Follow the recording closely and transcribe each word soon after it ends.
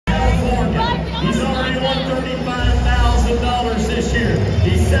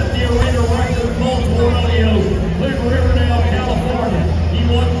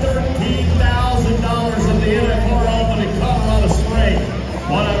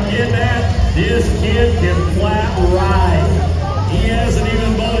This kid can flat ride. He hasn't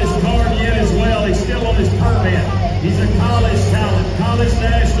even bought his card yet as well. He's still on his permit. He's a college talent, college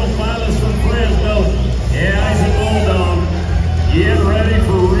national finalist from Fresno. Yeah, he's a bulldog. Get ready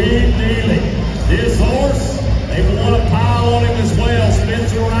for NEELY. This horse, they want to pile on him as well.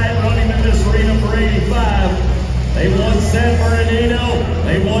 Spencer Wright running in this arena for 85. They won San Bernardino.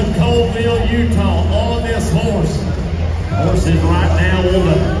 They won Colville, Utah on this horse. Horses right now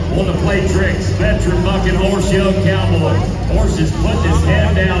want to play tricks. Veteran bucking horse, young cowboy. Horse is putting his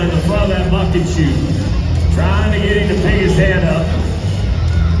head down in the front of that bucking chute, trying to get him to pick his head up.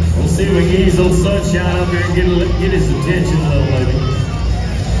 We'll see if we can ease old Sunshine up there and get his attention a little bit.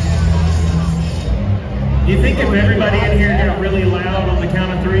 Do you think if everybody in here got really loud on the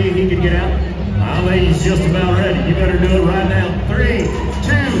count of 3, he could get out? I think he's just about ready. You better do it right now. 3, 2,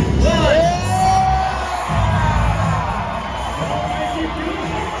 1.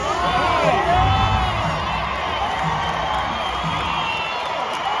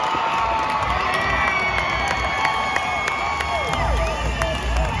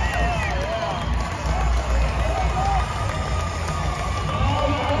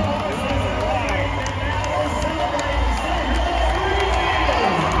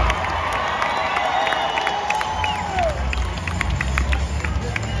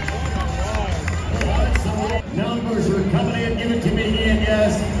 Numbers are coming in. Give it to me again,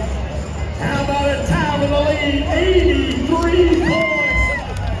 yes. How about a time in the lead? 83